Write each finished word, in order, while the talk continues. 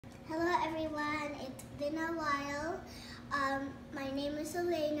Hello everyone, it's been a while. My name is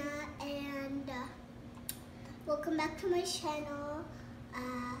Elena and welcome back to my channel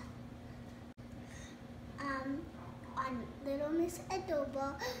on Little Miss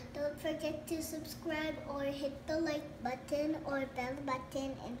Adobo. Don't forget to subscribe or hit the like button or bell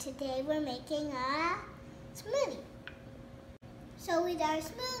button, and today we're making a smoothie. So with our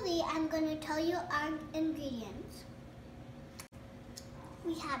smoothie, I'm going to tell you our ingredients.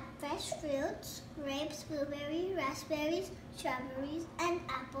 We have fresh fruits, grapes, blueberries, raspberries, strawberries, and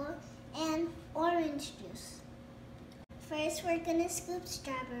apple, and orange juice. First, we're gonna scoop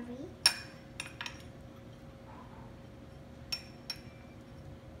strawberry.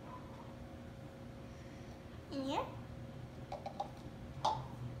 In here.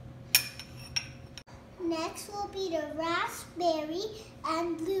 Next will be the raspberry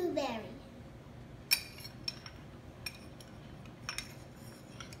and blueberry.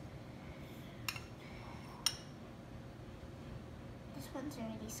 This one's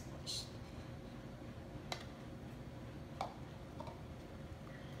already squished.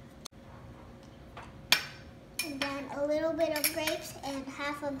 And then a little bit of grapes and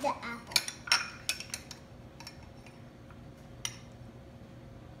half of the apple.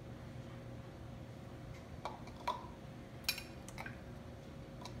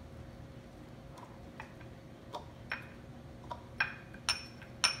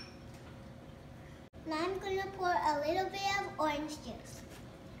 Now I'm going to pour a little bit of orange juice.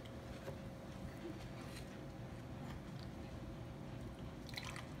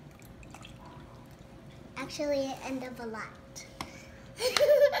 Actually, it ended up a lot.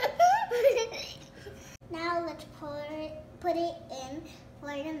 Now let's put it in for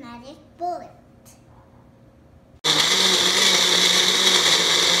the magic bullet.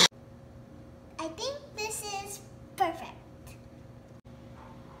 I think this is perfect.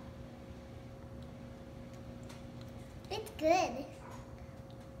 It's good.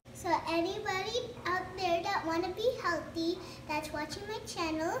 So anybody out there that want to be healthy, that's watching my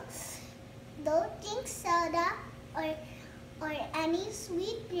channel, don't drink soda or any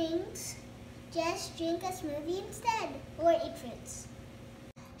sweet drinks. Just drink a smoothie instead or eat fruits.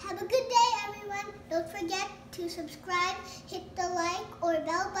 Have a good day, everyone. Don't forget to subscribe, hit the like or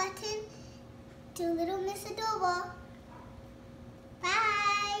bell button to Little Miss Adobo.